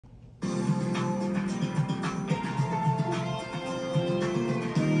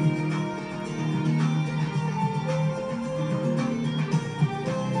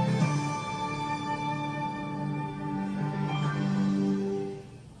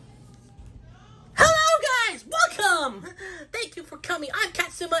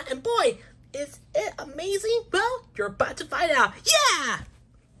cinema, and boy, is it amazing? Well, you're about to find out. Yeah!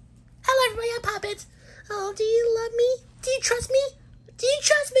 Hello, everybody, I'm Puppet. Oh, do you love me? Do you trust me? Do you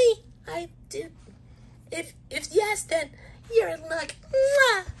trust me? I do. If yes, then you're in luck.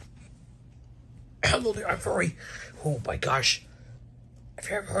 Mwah! Hello there, I'm Furry. Oh my gosh. Have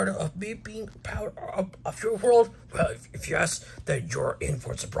you ever heard of me being part of your world? Well, if yes, then you're in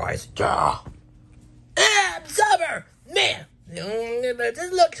for a surprise. Yeah. I'm Summer! Man,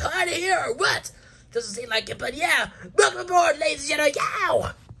 this looks hard to hear or what? Doesn't seem like it, but yeah. Welcome aboard, ladies and gentlemen.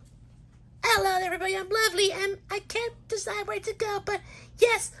 Yow! Hello, everybody, I'm Lovely, and I can't decide where to go, but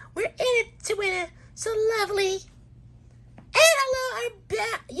yes, we're in it to win it. So lovely. And hello, I'm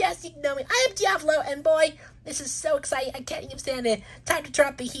back. Yes, you know me. I am Diablo, and boy, this is so exciting. I can't even stand it. Time to turn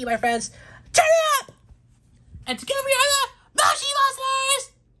up the heat, my friends. Turn it up! And together we are the Moshi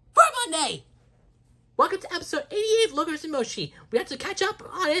Monsters for Monday. Welcome to episode 88 of Logo History Moshi. We have to catch up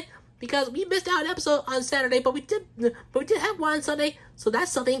on it because we missed out an episode on Saturday, but we did have one on Sunday, so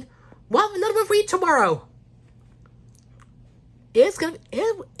that's something. We'll have another one for you tomorrow. It is what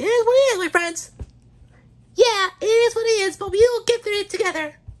it is, my friends. Yeah, it is what it is, but we will get through it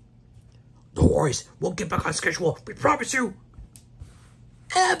together. No worries, we'll get back on schedule. We promise you.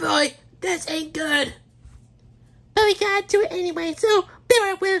 Oh boy, this ain't good. But we gotta do it anyway, so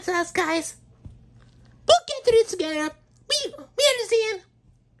bear with us, guys. We'll get through it together. We understand.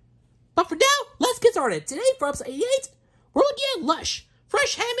 But for now, let's get started. Today, for episode 88, we're looking at Lush,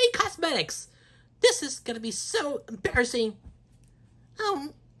 fresh handmade cosmetics. This is gonna be so embarrassing.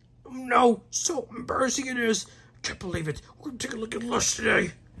 No, so embarrassing it is. Can't believe it. We're gonna take a look at Lush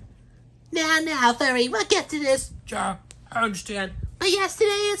today. Now, Furry, we'll get to this. Yeah, I understand. But yes,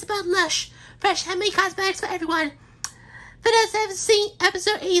 today is about Lush, fresh handmade cosmetics for everyone. For those who haven't seen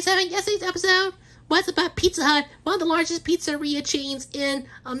episode 87, yesterday's episode was about Pizza Hut, one of the largest pizzeria chains in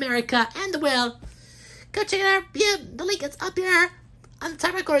America and the world. Go check it out. Yeah, the link is up here on the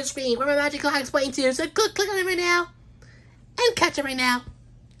top right corner screen where my magic clock explains to you. So go click on it right now and catch it right now.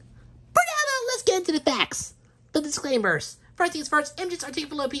 For now, though, let's get into the facts. The disclaimers. First things first, images are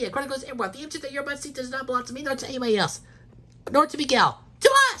taken from Wikipedia. Chronicles everyone. The images that you're about to see does not belong to me, nor to anybody else. Nor to Miguel.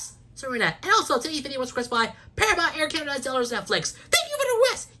 To us! Serena. And also, today's video was requested by Paramount, Air Canada, Zellers, Netflix. Thank you for the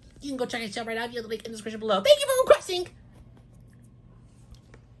request! You can go check it out right now. You have the link in the description below. Thank you for requesting!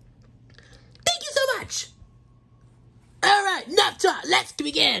 Thank you so much! Alright, enough talk. Let's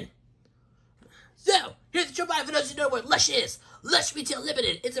begin! So, here's the show by for those who know what Lush is. Lush Retail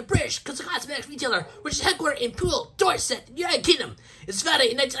Limited is a British cosmetics retailer which is headquartered in Poole, Dorset, United Kingdom. It's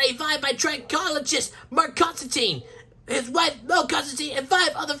founded in 1985 by trichologist Mark Constantine, his wife Mel Constantine, and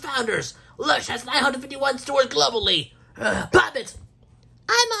 5 other founders. Lush has 951 stores globally. Pop it!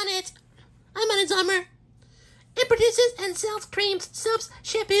 I'm on it, Summer. It produces and sells creams, soaps,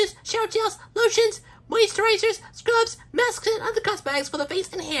 shampoos, shower gels, lotions, moisturizers, scrubs, masks, and other cosmetics for the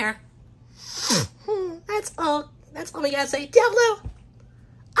face and hair. That's all we gotta say. Diablo!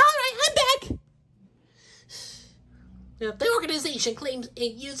 Alright, I'm back! The organization claims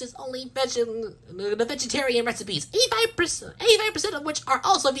it uses only vegetarian recipes, 85% of which are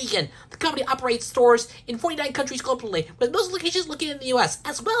also vegan. The company operates stores in 49 countries globally, with most locations located in the US,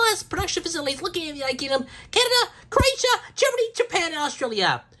 as well as production facilities located in the United Kingdom, Canada, Croatia, Germany, Japan, and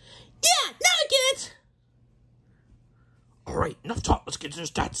Australia. Yeah, now I get it! Alright, enough talk. Let's get to the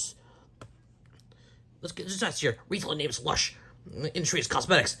stats. Here. Retail name is Lush. Industry is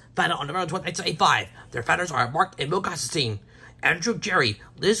cosmetics. Founded on November 12, 1985. Their founders are Mark and Mel Constantine, Andrew Jerry,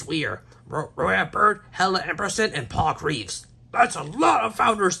 Liz Weir, Roya Bird, Helen Amberson, and Paul Reeves. That's a lot of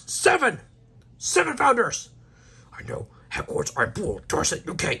founders. 7 founders. I know. Headquarters are in Poole, Dorset,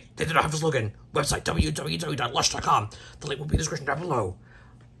 UK. They do not have a slogan. Website www.lush.com. The link will be in the description down below.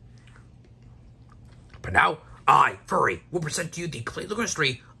 But now, I, Furry, will present to you the complete look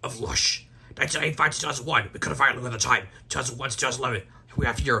history of Lush. 1985 to 2001, we couldn't find it at the time. 2001 to 2011, we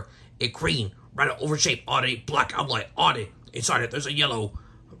have here a green, rounded oval shape on a black outline. On it, inside it, there's a yellow,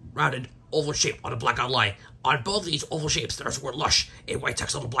 rounded oval shape on a black outline. On both of these oval shapes, there's the word Lush, a white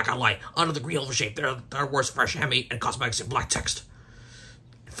text on the black outline. Under the green oval shape, there are words fresh, handmade, and cosmetics in black text.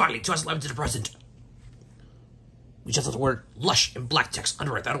 And finally, 2011 to the present, we just have the word Lush in black text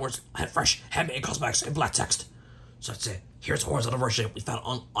under it. That words fresh, handmade, and cosmetics in black text. So that's it. Here's the horizontal version we found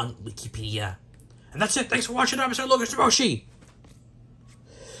on Wikipedia. And that's it. Thanks for watching episode of Logo History Moshi.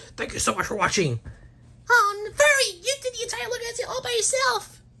 Thank you so much for watching. Oh, Furry, you did the entire Logo History all by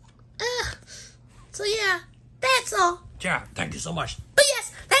yourself. So yeah, that's all. Yeah, thank you so much. But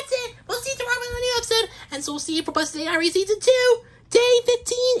yes, that's it. We'll see you tomorrow with a new episode. And so we'll see you for Busted Diary Season 2, Day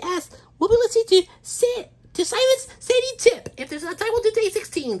 15, as we'll be listening to Simon's Sadie Tip. If there's a time, we'll do Day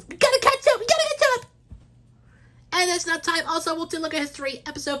 16. scenes. We gotta catch up. And that's not time. Also, we'll do Logo History,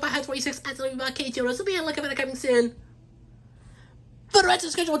 episode 526, as we'll be about K-Jonas. We'll be on Look at it coming soon. For the rest of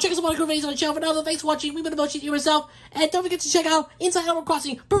the schedule, check us out on the videos on the channel. For now, thanks for watching. We've been Moshi to yourself. And don't forget to check out Inside Animal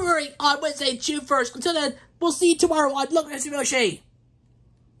Crossing premiering on Wednesday, June 1st. Until then, we'll see you tomorrow on Logo History Moshi.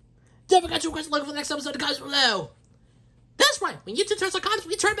 Don't forget to request a logo for the next episode in the comments below. That's right, when YouTube turns on comments,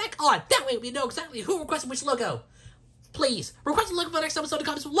 we turn back on. That way we know exactly who requested which logo. Please, request a logo for the next episode in the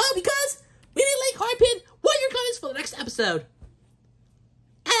comments below because we need like, hard pin, what your comments for the next episode.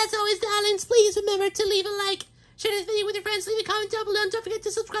 As always, darlings, please remember to leave a like, share this video with your friends, leave a comment down below, and don't forget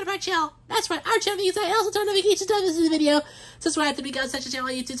to subscribe to our channel. That's right, our channel is also turn notifications to this video. Subscribe to become such a channel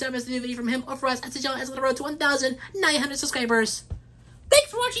on YouTube to miss a new video from him or for us as the channel is on the road to 1,900 subscribers.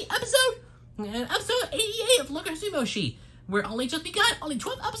 Thanks for watching episode 88 of Logo History Moshi. We're only just begun, only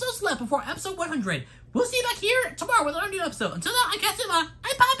 12 episodes left before episode 100. We'll see you back here tomorrow with another new episode. Until then, I'm Katsuma,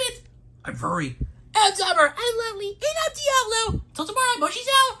 I'm Poppet, I'm Furry. I'm Summer, I'm Lovely, and I'm Diablo. Till tomorrow, Moshi's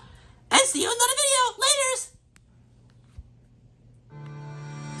out, and see you in another video. Laters!